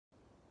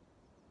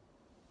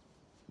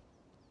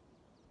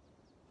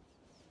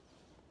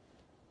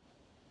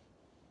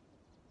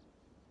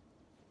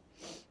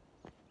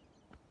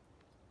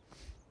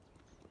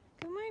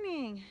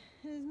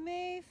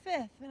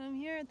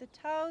at the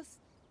Taos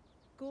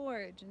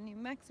Gorge in New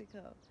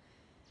Mexico.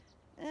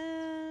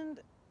 And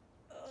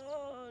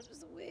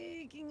just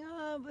waking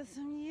up with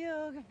some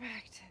yoga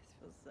practice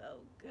feels so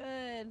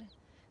good.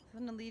 So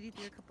I'm gonna lead you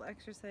through a couple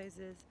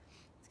exercises.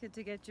 It's good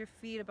to get your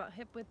feet about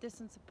hip width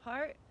distance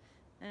apart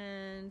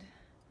and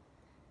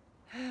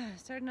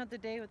starting out the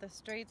day with a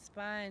straight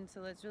spine.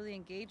 So let's really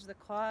engage the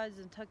quads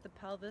and tuck the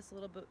pelvis a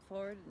little bit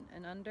forward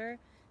and under.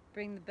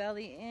 Bring the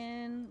belly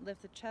in,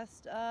 lift the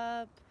chest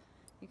up.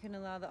 You can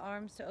allow the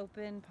arms to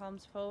open,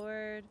 palms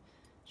forward.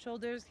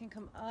 Shoulders can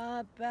come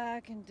up,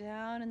 back, and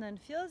down, and then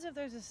feel as if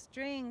there's a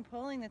string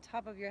pulling the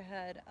top of your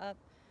head up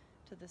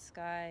to the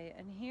sky.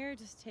 And here,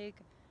 just take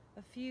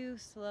a few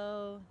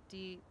slow,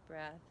 deep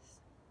breaths.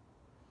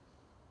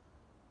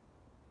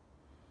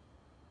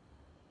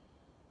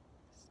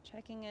 Just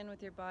checking in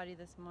with your body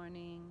this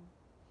morning.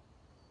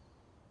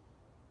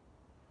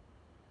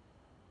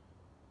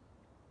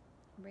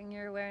 Bring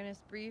your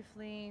awareness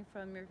briefly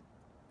from your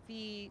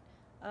feet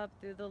up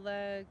through the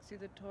legs, through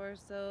the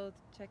torso,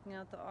 checking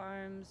out the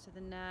arms, to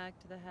the neck,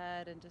 to the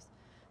head, and just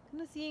kind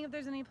of seeing if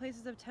there's any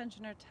places of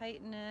tension or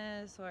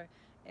tightness or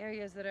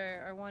areas that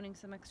are wanting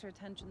some extra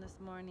attention this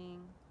morning.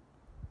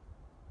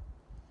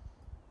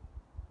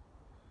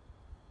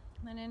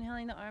 And then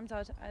inhaling the arms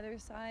out to either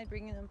side,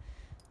 bringing them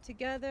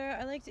together.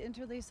 I like to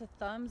interlace the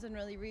thumbs and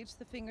really reach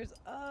the fingers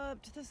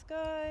up to the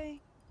sky.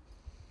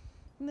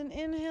 And then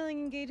inhaling,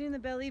 engaging the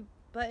belly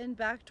button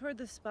back toward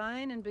the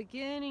spine and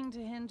beginning to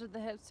hinge with the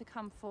hips to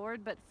come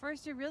forward. But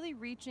first you're really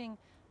reaching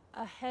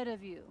ahead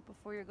of you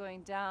before you're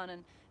going down.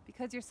 And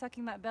because you're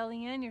sucking that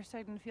belly in, you're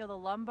starting to feel the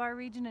lumbar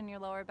region in your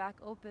lower back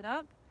open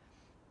up.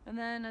 And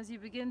then as you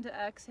begin to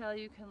exhale,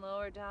 you can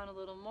lower down a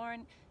little more,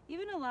 and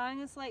even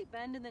allowing a slight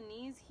bend in the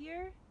knees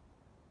here.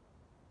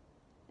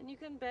 And you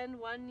can bend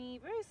one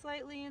knee very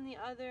slightly and the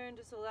other, and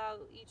just allow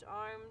each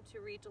arm to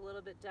reach a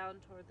little bit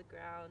down toward the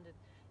ground. And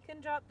you can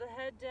drop the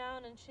head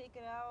down and shake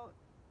it out.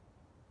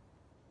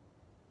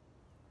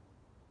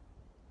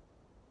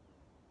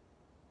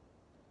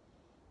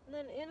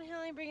 And then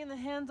inhaling, bringing the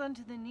hands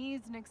onto the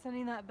knees and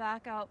extending that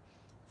back out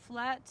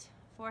flat,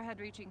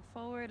 forehead reaching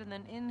forward, and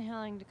then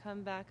inhaling to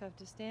come back up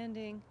to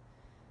standing,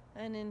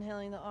 and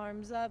inhaling the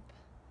arms up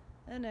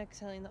and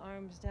exhaling the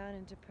arms down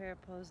into prayer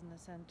pose in the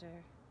center.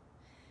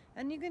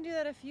 And you can do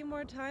that a few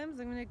more times.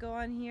 I'm going to go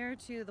on here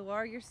to the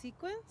warrior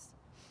sequence.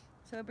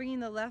 So bringing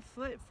the left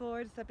foot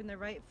forward, stepping the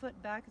right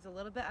foot back is a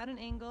little bit at an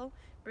angle,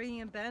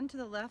 bringing a bend to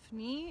the left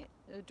knee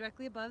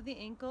directly above the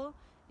ankle,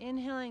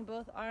 inhaling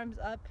both arms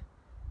up.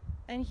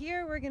 And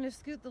here we're going to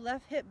scoot the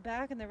left hip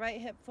back and the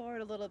right hip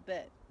forward a little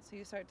bit, so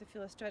you start to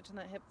feel a stretch in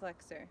that hip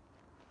flexor.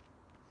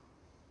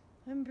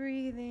 And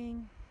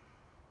breathing.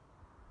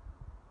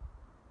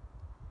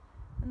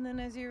 And then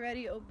as you're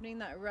ready, opening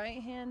that right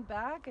hand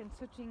back and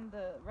switching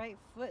the right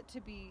foot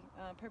to be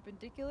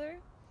perpendicular,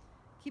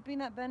 keeping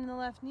that bend in the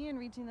left knee and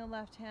reaching the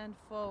left hand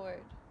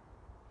forward.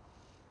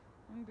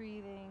 And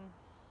breathing.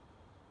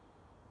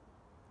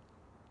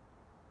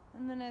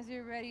 And then as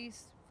you're ready,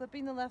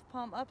 flipping the left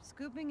palm up,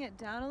 scooping it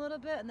down a little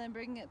bit, and then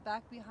bringing it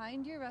back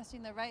behind you,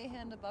 resting the right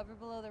hand above or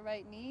below the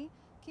right knee,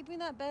 keeping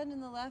that bend in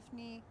the left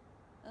knee,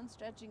 and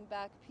stretching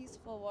back,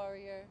 peaceful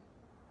warrior.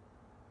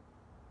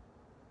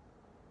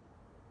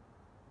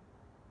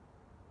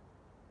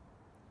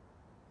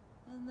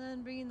 And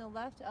then bringing the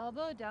left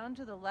elbow down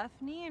to the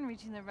left knee and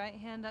reaching the right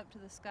hand up to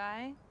the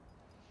sky,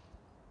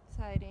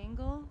 side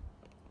angle.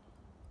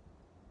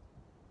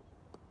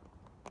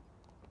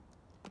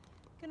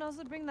 You can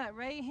also bring that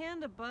right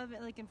hand above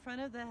it, like in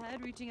front of the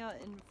head, reaching out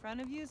in front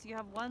of you, so you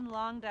have one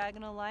long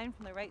diagonal line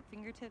from the right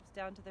fingertips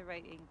down to the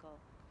right ankle.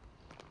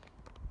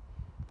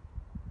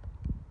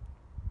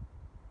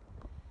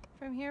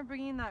 From here,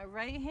 bringing that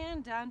right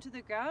hand down to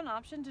the ground,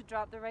 option to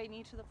drop the right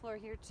knee to the floor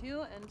here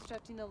too, and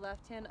stretching the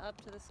left hand up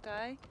to the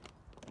sky.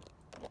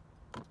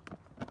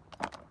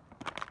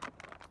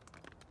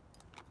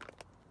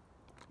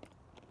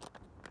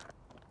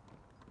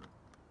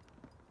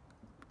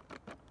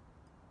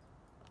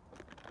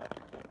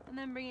 And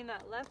then bringing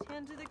that left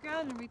hand to the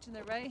ground and reaching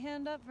the right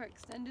hand up for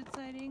extended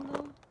side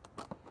angle.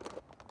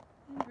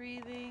 And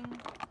breathing.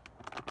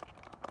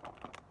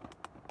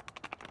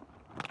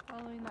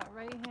 Following that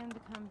right hand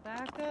to come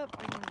back up,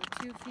 bringing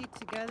the 2 feet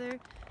together.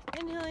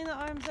 Inhaling the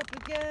arms up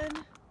again.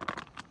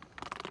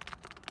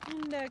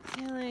 And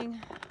exhaling,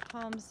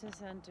 palms to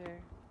center.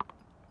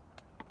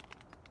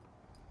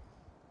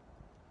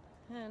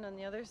 And on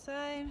the other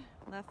side,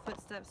 left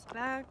foot steps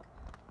back.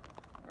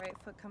 Right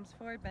foot comes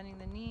forward, bending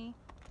the knee.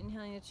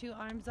 Inhaling the 2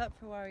 arms up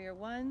for warrior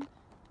 1.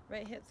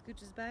 Right hip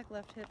scooches back,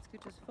 left hip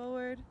scooches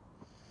forward.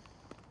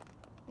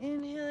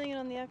 Inhaling, and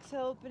on the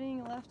exhale,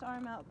 opening left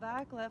arm out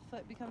back, left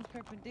foot becomes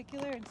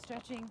perpendicular, and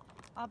stretching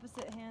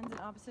opposite hands in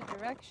opposite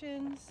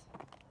directions.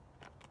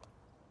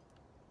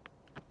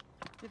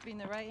 Dipping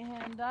the right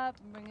hand up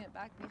and bringing it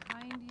back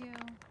behind you.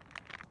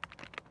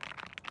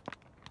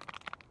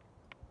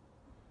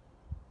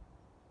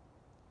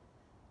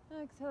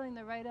 Exhaling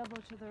the right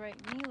elbow to the right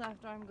knee,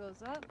 left arm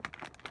goes up.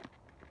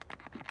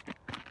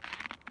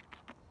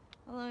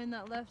 Allowing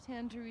that left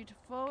hand to reach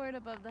forward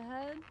above the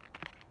head.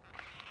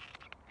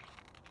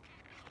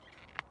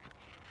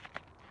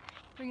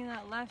 Bringing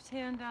that left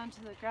hand down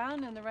to the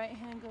ground and the right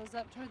hand goes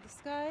up toward the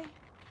sky.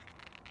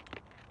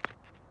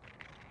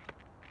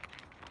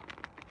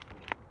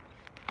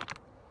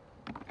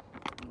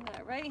 Bring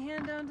that right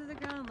hand down to the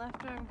ground,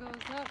 left arm goes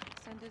up,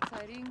 extended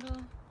side angle.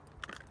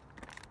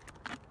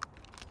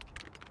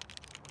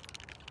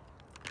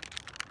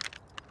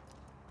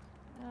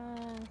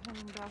 And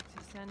coming back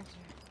to center.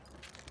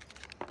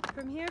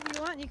 From here, if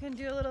you want, you can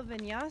do a little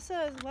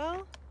vinyasa as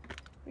well.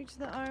 Reach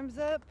the arms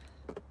up.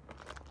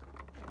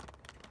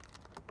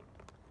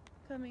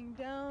 Coming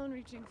down,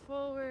 reaching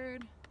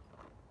forward,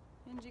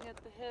 hinging at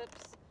the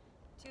hips.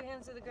 2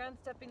 hands to the ground,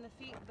 stepping the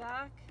feet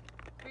back,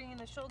 bringing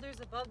the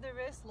shoulders above the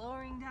wrists,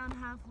 lowering down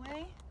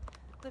halfway,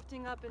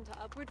 lifting up into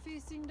upward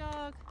facing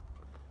dog,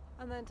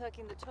 and then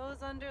tucking the toes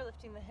under,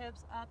 lifting the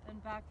hips up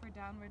and back for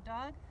downward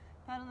dog,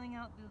 paddling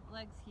out the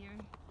legs here.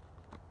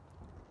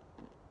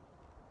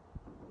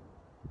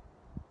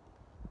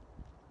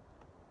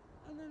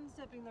 And then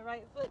stepping the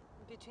right foot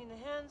between the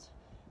hands,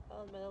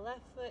 followed by the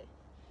left foot.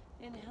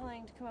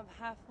 Inhaling to come up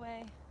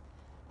halfway,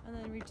 and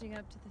then reaching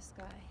up to the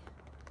sky.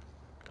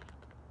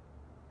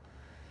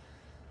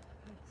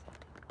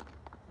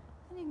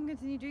 And you can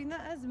continue doing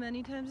that as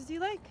many times as you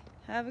like.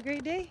 Have a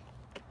great day.